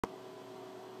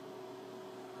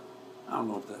I don't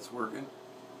know if that's working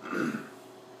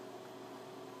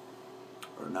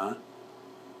or not.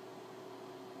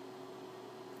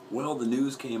 Well, the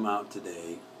news came out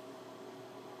today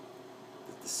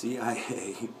that the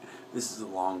CIA, this is a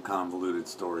long, convoluted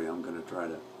story I'm going to try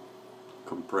to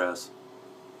compress.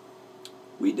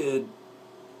 We've been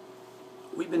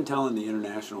telling the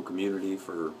international community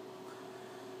for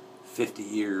 50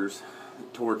 years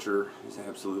that torture is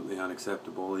absolutely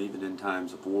unacceptable, even in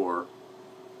times of war.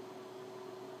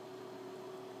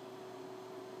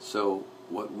 So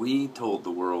what we told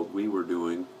the world we were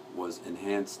doing was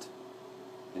enhanced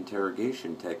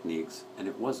interrogation techniques, and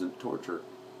it wasn't torture.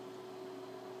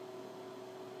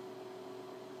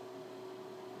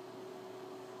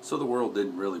 So the world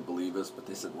didn't really believe us, but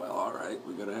they said, well, all right,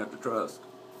 we're going to have to trust.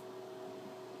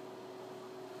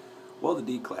 Well,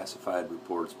 the declassified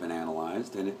report's been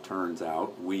analyzed, and it turns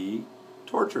out we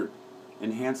tortured.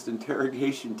 Enhanced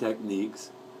interrogation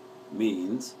techniques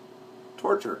means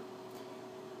torture,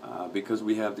 because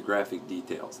we have the graphic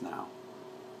details now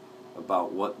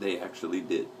about what they actually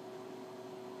did.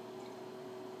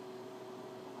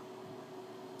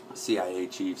 CIA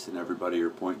chiefs and everybody are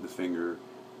pointing the finger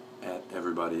at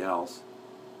everybody else.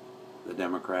 The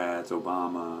Democrats,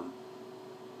 Obama,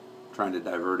 trying to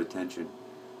divert attention.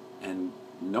 And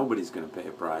nobody's going to pay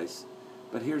a price.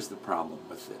 But here's the problem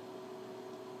with it.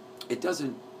 It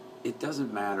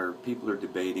doesn't matter. People are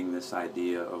debating this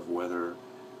idea of whether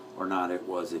or not it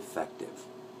was effective.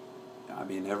 I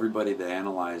mean, everybody that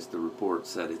analyzed the report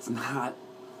said it's not.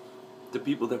 The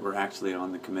people that were actually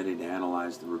on the committee to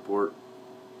analyze the report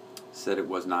said it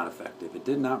was not effective. It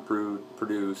did not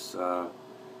produce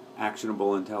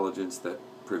actionable intelligence that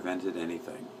prevented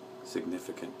anything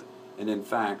significant. And in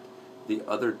fact, the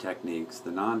other techniques,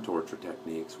 the non-torture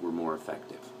techniques, were more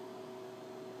effective.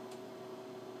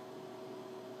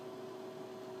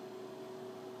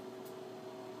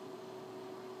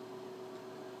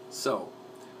 So,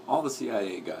 all the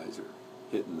CIA guys are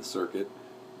hitting the circuit.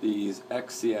 These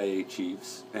ex-CIA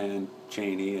chiefs and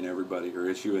Cheney and everybody are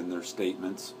issuing their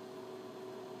statements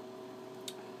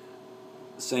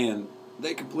saying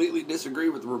they completely disagree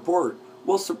with the report.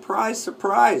 Well, surprise,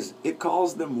 surprise, it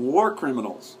calls them war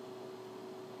criminals.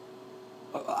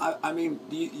 I mean,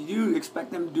 do you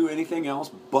expect them to do anything else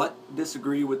but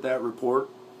disagree with that report?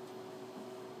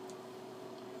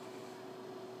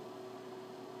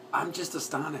 I'm just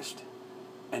astonished.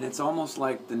 And it's almost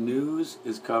like the news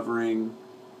is covering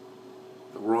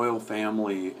the royal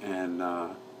family and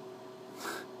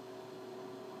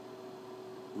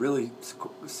really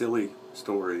silly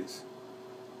stories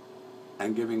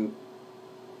and giving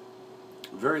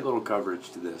very little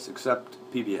coverage to this, except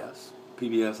PBS.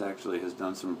 PBS actually has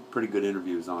done some pretty good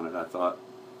interviews on it, I thought.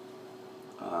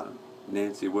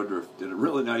 Nancy Woodruff did a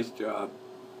really nice job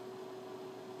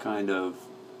kind of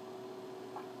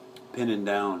pinning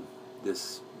down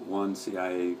this one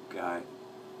CIA guy.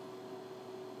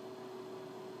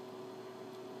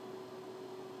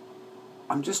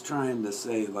 I'm just trying to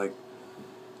say, like,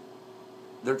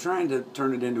 they're trying to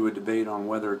turn it into a debate on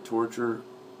whether torture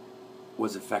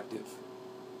was effective.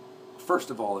 First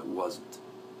of all, it wasn't.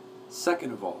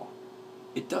 Second of all,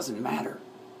 it doesn't matter.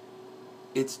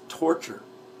 It's torture.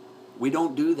 We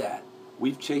don't do that.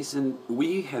 The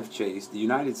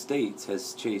United States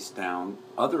has chased down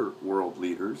other world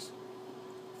leaders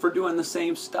for doing the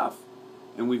same stuff.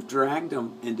 And we've dragged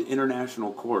them into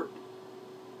international court,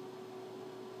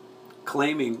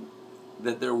 claiming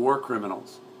that they're war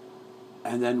criminals.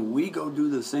 And then we go do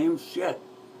the same shit.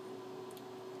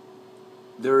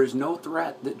 There is no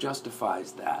threat that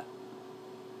justifies that.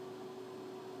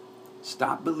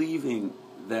 Stop believing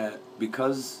that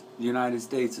because the United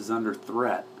States is under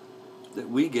threat, that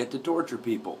we get to torture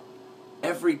people.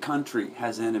 Every country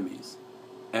has enemies.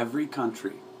 Every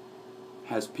country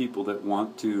has people that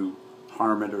want to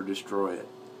harm it or destroy it.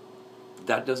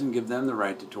 That doesn't give them the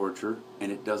right to torture,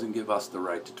 and it doesn't give us the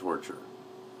right to torture.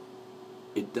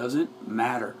 It doesn't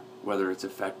matter whether it's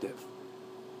effective.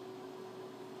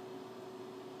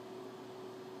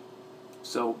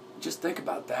 So just think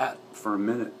about that for a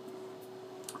minute,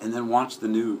 and then watch the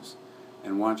news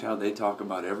and watch how they talk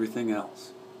about everything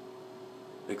else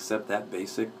except that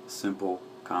basic, simple,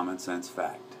 common sense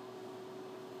fact.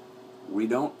 We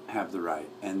don't have the right,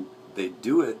 and they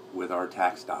do it with our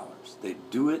tax dollars. They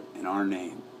do it in our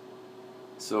name.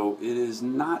 So it is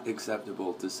not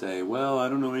acceptable to say, well, I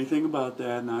don't know anything about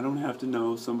that, and I don't have to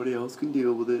know, somebody else can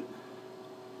deal with it.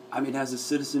 I mean, as a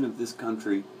citizen of this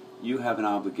country, you have an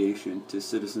obligation to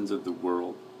citizens of the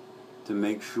world to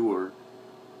make sure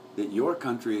that your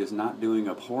country is not doing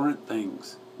abhorrent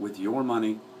things with your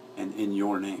money and in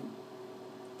your name.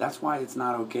 That's why it's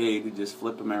not okay to just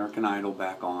flip American Idol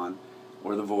back on,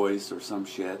 or The Voice, or some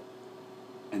shit,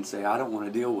 and say, I don't want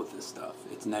to deal with this stuff.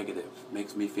 It's negative. It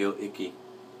makes me feel icky.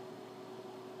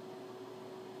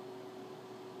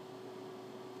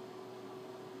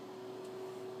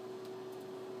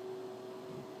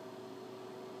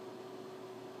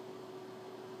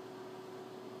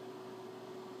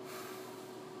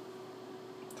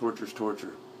 Torture's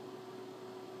torture.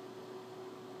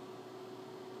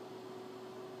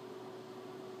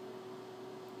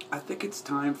 I think it's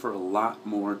time for a lot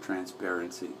more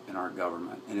transparency in our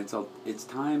government, and it's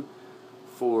time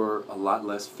for a lot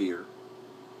less fear.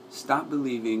 Stop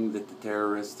believing that the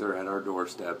terrorists are at our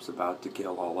doorsteps about to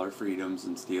kill all our freedoms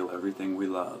and steal everything we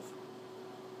love.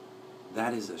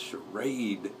 That is a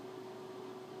charade.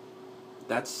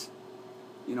 That's,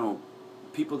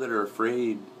 people that are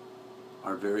afraid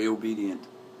are very obedient.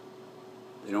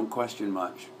 They don't question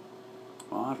much.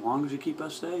 Well, as long as you keep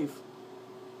us safe.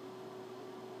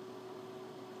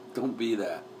 Don't be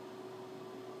that.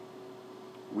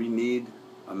 We need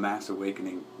a mass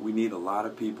awakening. We need a lot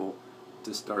of people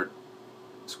to start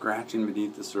scratching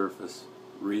beneath the surface,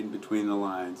 reading between the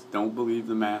lines. Don't believe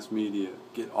the mass media.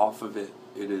 Get off of it.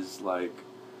 It is like,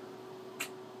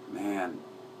 man,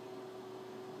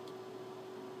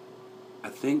 I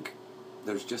think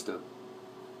there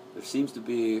seems to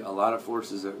be a lot of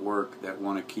forces at work that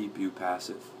want to keep you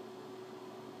passive.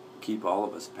 Keep all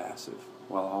of us passive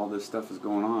while all this stuff is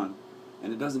going on.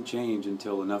 And it doesn't change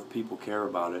until enough people care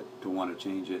about it to want to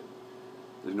change it.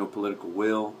 There's no political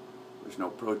will. There's no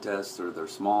protests, or they're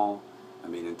small. I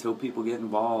mean, until people get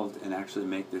involved and actually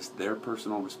make this their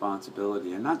personal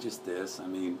responsibility, and not just this, I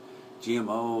mean,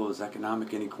 GMOs,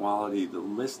 economic inequality, the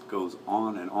list goes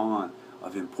on and on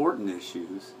of important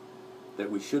issues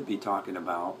that we should be talking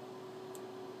about.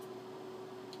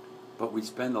 But we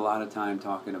spend a lot of time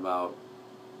talking about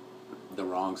the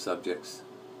wrong subjects.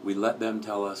 We let them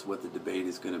tell us what the debate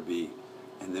is going to be,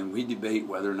 and then we debate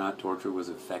whether or not torture was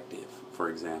effective, for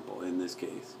example, in this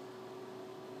case,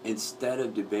 instead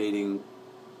of debating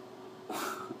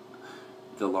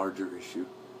the larger issue,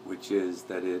 which is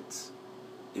that it's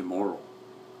immoral.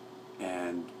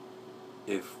 And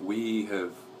if we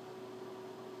have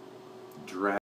dragged